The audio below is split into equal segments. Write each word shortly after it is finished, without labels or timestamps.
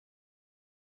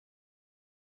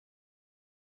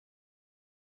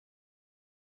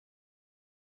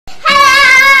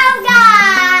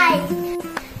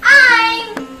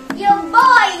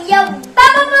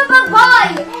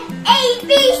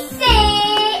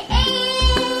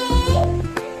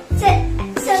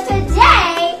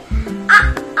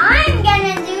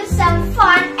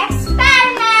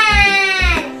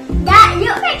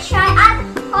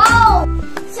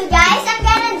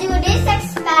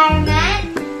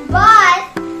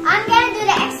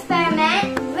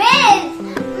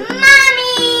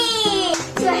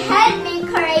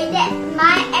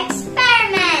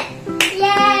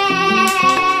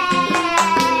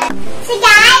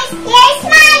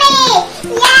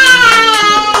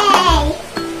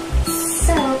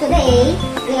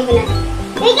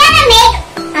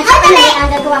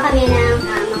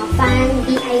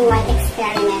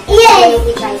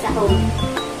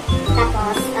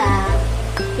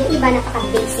Diba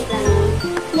napaka-basic lang ng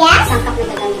sangkap na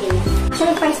gagamitin niya.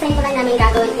 Actually, first time ko lang namin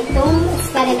gagawin itong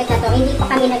experiment na to. Hindi pa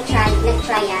kami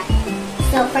nag-try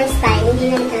So, first time,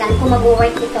 hindi namin alam kung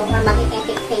mag-work ito or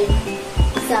mag-epic fail.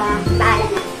 So, bahala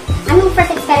na. Anong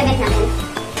first experiment namin?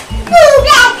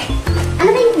 Oobleck! Ano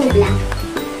ba yung Oobleck?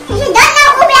 If you don't know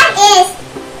Oobleck is,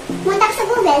 munta ko sa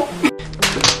Google.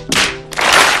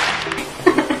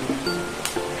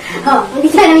 Oh, hindi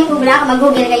siya alam yung Oobleck,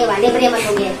 mag-google kayo ba? Libre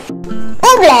mag-google.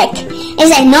 Oobleck is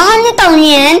a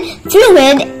non-Newtonian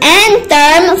fluid and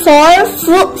term for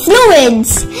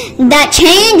fluids that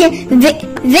change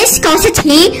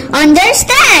viscosity under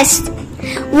stress.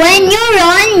 When you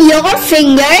run your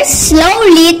fingers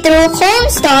slowly through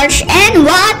cornstarch and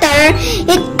water,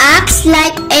 it acts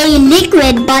like a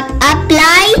liquid but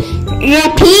apply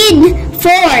rapid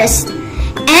force,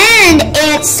 and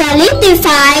it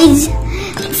solidifies,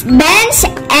 bends,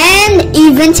 and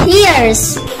even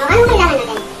tears. Anong kailangan natin?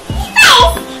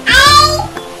 First,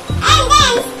 and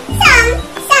then some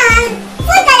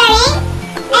food coloring,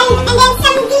 and then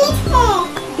some glitter.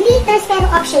 Glitters pero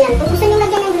optional. Kung gusto nyo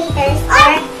lagyan ng glitters or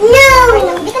no!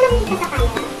 Hindi ko nakikita sa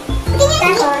camera.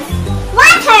 Tapos,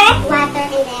 water, and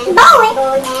then bowl,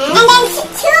 and then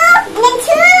two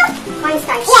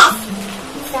cornstarch. yes.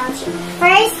 So,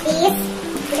 first is,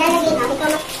 ilalagay mo. Ikaw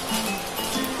mag...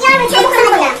 You're Buksan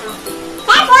mo lang.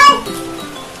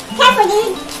 Careful,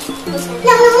 dude.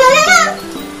 No.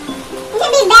 You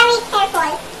should be very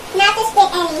careful not to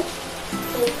split any.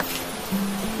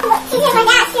 Since it was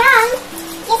that strong,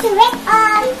 just rip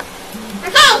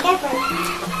okay, Careful.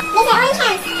 this is one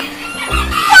chance.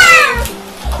 Wow!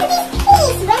 Look at these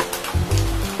peas, rip.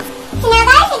 So now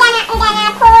guys, we're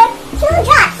gonna pour 2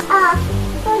 drops of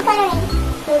food coloring.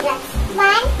 2 drops. 1,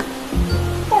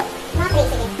 2. Mga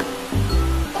 3, sige.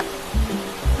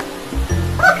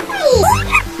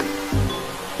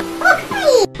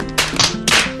 Okay.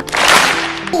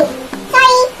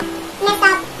 Sorry, messed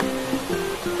up.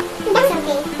 That's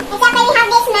okay. It's okay, we have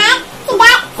this mat so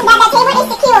that the table is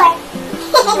secure.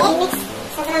 Mix.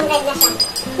 Sobrang red na siya.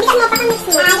 Mix mo pa ka mix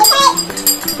mo. Just like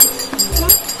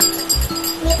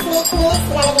Mix.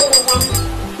 Ilalagay mo dyan.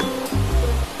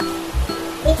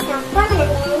 Mix na. Pour mo lang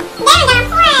yan. then we're gonna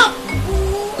pour it.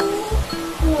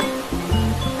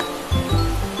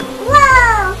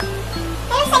 Whoa!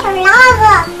 That looks like a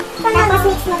lava. Tapos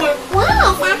mix mo lang.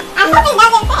 Yes, I hope it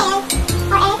doesn't fail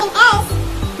or anything else.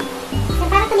 So,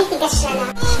 parang tumitigas siya na.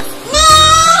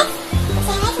 Mix!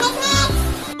 Say mix.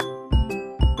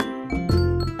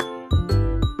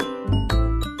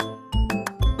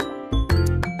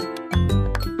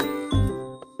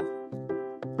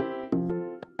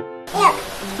 Look,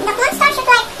 the cornstarch look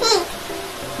like pink.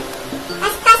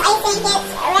 That's because I think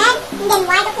it's red, and then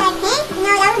white look like pink.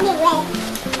 No, that would be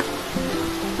red.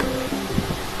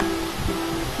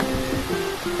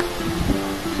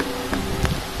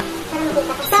 Para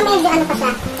makita ko. So, medyo ano pa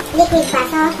siya. Liquid pa.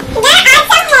 So, Then add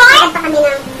some more add pa kami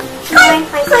ng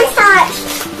cornstarch. cornstarch.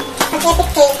 Pag-epic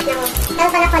taste na ko. Pero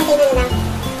pala konti na lang.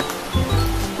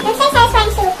 Looks like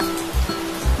satisfying soup.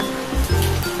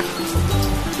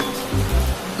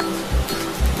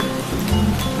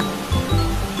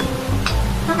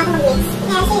 Huwag ako mag-mix.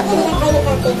 Yeah, see, Hindi ka try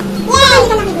little bit. yeah. Hindi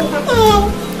ka nakikita.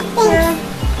 Thanks.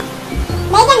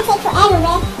 They can take forever,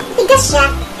 babe. Tigas siya.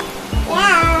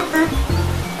 Yeah.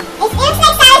 It looks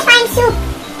like satisfying soup.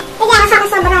 Kaya ako sa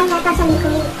sobrang yata sa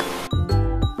liquid.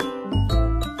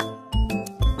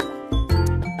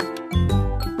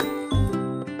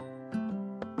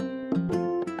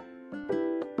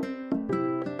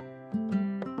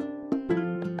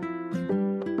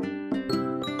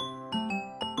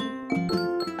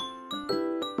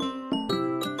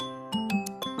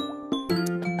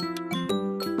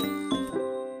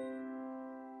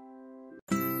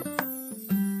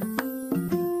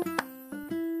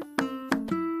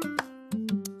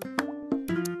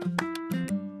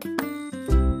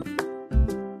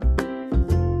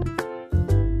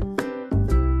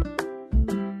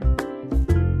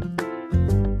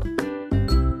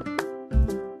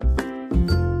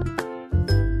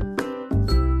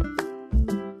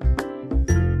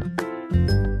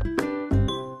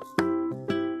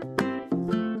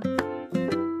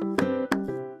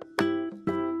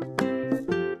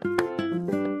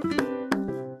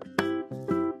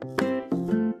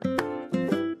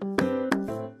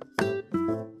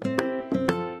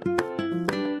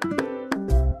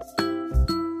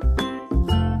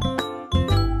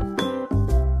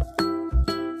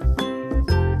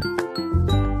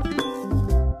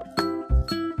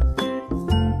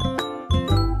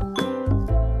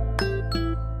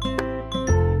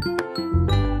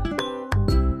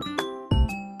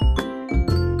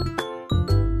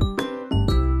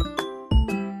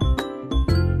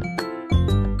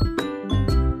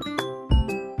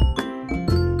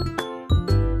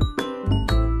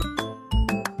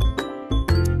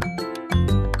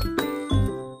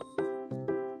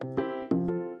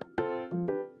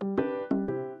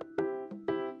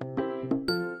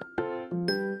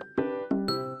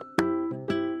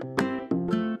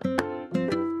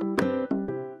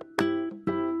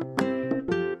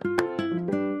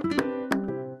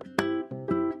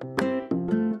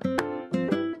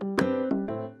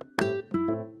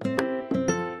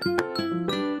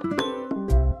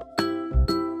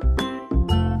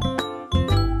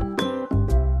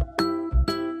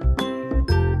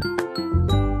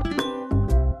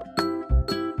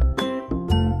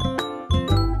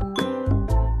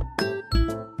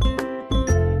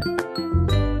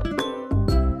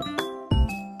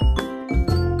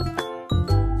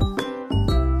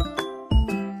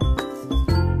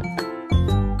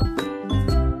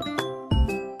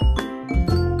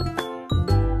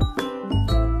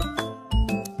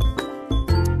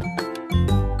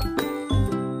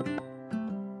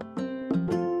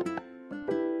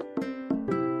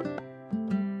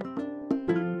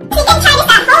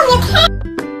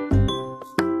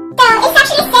 So it's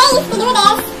actually safe to do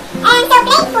this, and so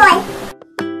playful,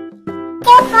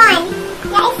 so fun.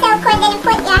 Yeah, it's so cool. Then you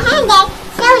put your hand there,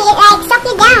 slowly it like suck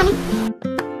you down.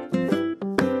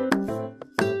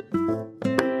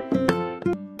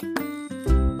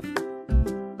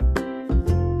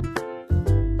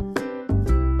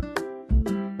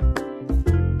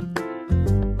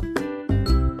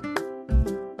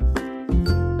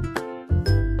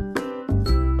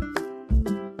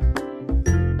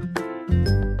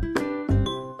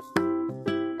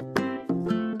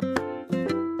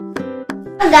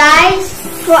 Guys,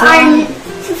 for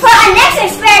our next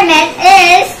experiment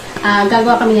is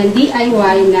gagawa kami ng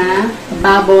DIY na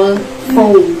bubble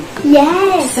foam.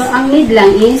 yes, So, ang need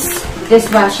lang is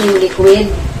dishwashing liquid,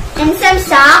 and some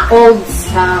sock, old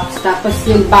socks, tapos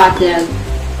yung bottle.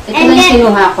 Ito And lang then-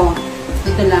 kinuha ko.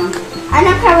 Ito lang. I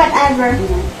don't care whatever.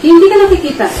 Hindi ka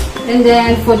nakikita. And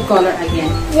then, food color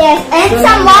again. Yes, and So,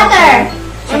 some water,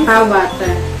 Saka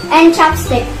water. and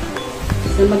chopstick.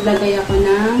 So, maglagay ako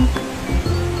ng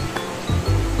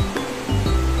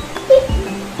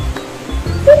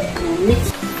mix.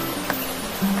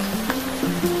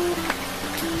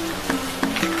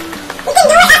 You can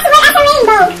do it as well as a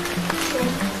rainbow.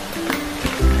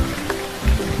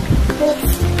 Mix.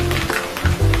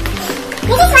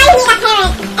 This is why you need a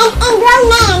parent and grown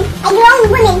man, a grown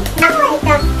woman.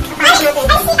 I see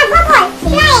a bubble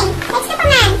flying like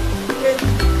Superman.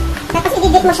 Tapos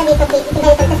ididip mo siya dito,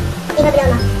 ganito, i-blow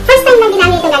mo. First time lang din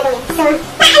namin ito gagawin. So,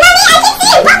 Mommy, I can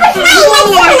see a bubble flying like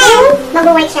Superman.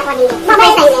 Mag-work siya ko din. So,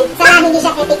 first time din. So, hindi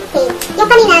siya epic fail. Yung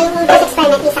kanina, yung first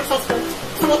experiment is successful.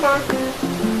 So, ito,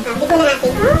 dito na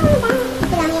natin. Oh,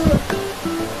 ito lang yun.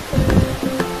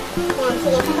 Yan,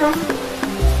 sige. Tapos,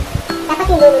 dapat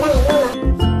yung dulo lang, dulo.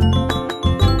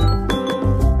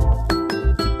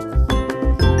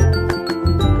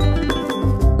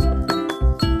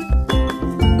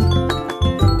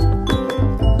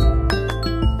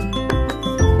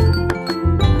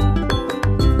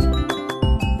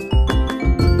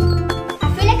 I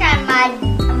feel like I'm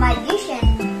a magician.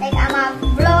 Like I'm a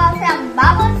blow up some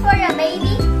bubbles for the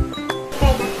baby.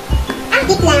 Ang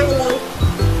cute lang, and then,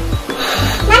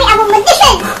 Mommy, I'm a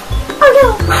magician! Oh no!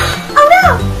 Oh no!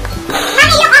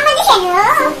 Mommy, look, I'm a magician!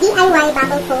 Oh. DIY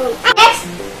bubble foam.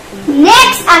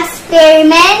 Next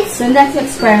experiment, So, next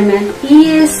experiment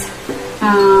is,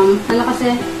 ano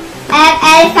kasi?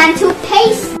 elephant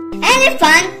toothpaste.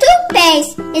 Elephant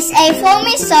toothpaste is a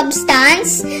foamy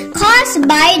substance caused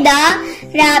by the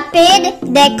rapid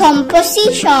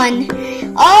decomposition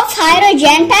of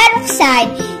hydrogen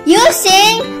peroxide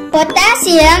using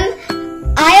potassium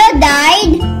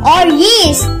iodide or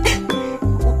yeast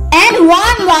and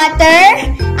warm water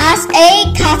as a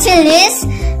catalyst.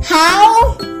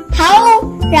 How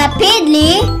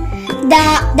rapidly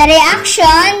the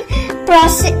reaction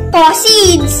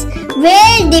proceeds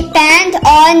will depend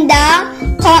on the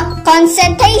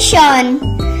concentration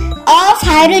of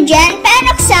hydrogen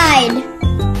peroxide.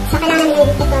 So, kailangan nyo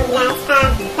ito glass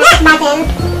bottle.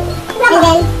 And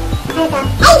then, ano to?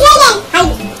 Hydrogen!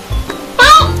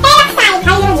 Peroxide!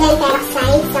 Hydrogen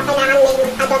peroxide. So, kailangan may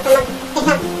adult na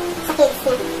mag-help sa kids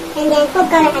niya. And then, food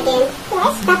color again.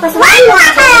 Yes. Tapos, one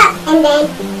water! And then,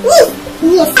 yeast!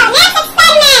 Yeast. Next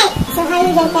experiment! So,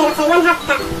 hydrogen peroxide, 1/2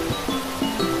 cup.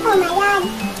 Oh my god!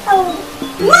 Oh!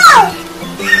 No!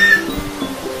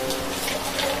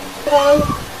 Then,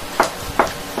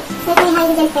 so, ito yung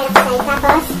hydrogen peroxide.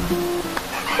 Tapos,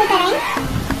 ito rin.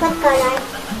 What color?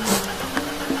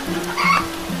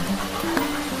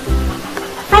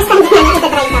 First time din namin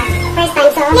ito-try ito. First time.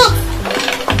 So, next!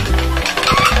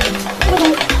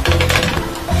 Okay.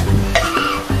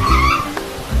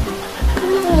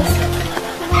 Mix.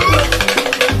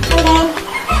 And then,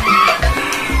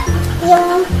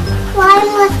 yung warm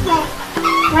water.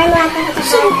 Warm water at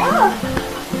saka,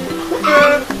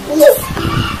 yeast.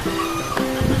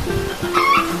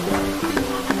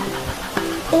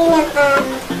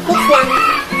 Mix lang.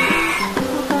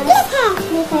 Yes,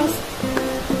 because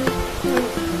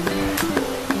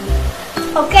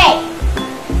Okay,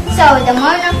 so the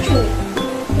moment of truth.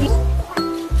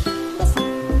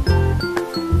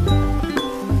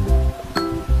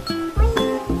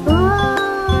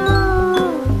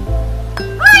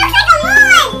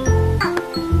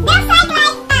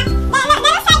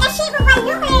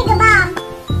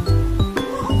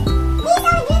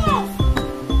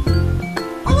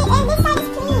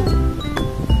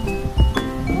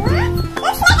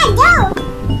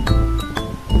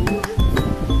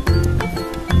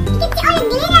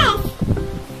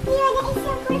 Yeah.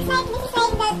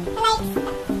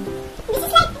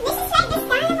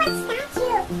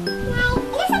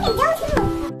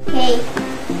 Okay.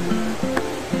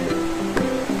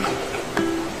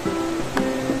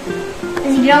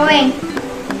 It's growing.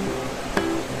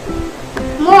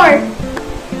 More.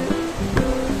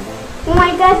 Oh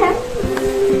my God.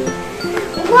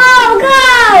 Wow, go!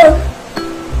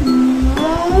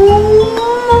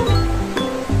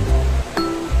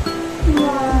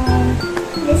 Wow.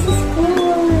 This is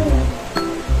cool.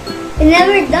 I've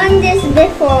never done this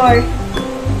before.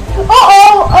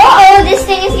 Uh-oh, this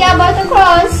thing is about to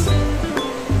cross.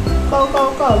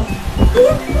 Go.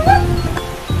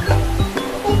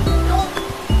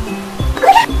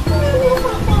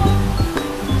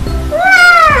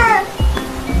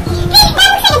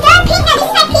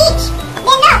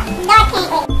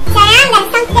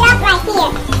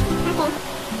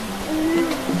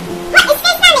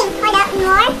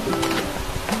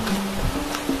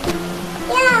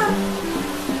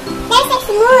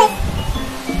 Smooth.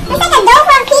 Looks like a dough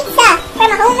from pizza, from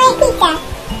a homemade pizza.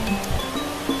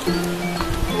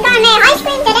 I'm gonna make ice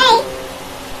cream today.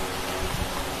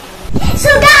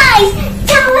 So guys,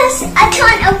 that was a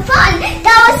ton of fun.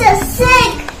 That was a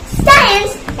sick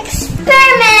science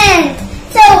experiment.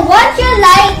 So what you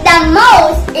like the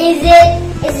most? Is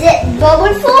it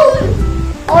bubble foam,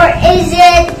 or is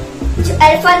it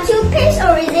elephant toothpaste,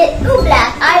 or is it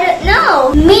Oobleck? I don't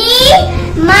know.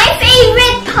 My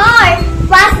favorite part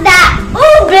was the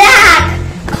Oobleck,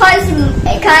 cause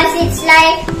it's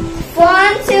like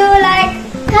fun to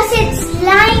cause it's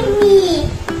slimy.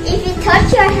 If you touch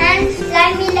your hand,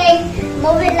 slimy, like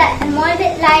mold it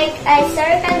like a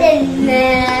circle, then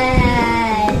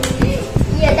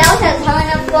yeah, that was a ton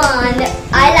of fun.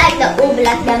 I like the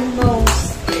Oobleck the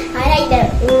most. I like the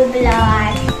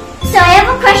Oobleck. So I have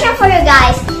a question for you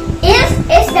guys.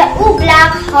 Is the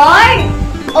Oobleck hard,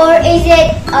 or is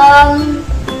it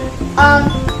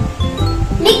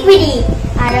liquidy?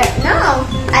 I don't know.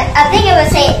 I think I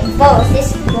would say both.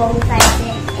 It's both, I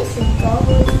think. It's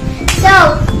both. So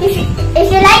if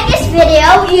you like this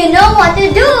video, you know what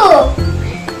to do.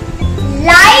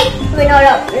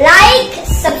 Like,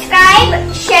 subscribe,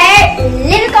 share,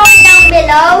 leave a comment down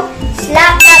below,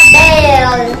 slap that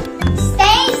bell.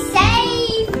 Stay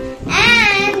safe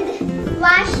and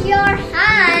wash your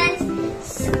hands.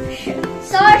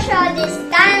 Social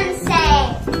distancing.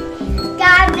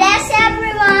 God bless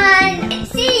everyone.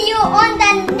 See you on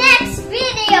the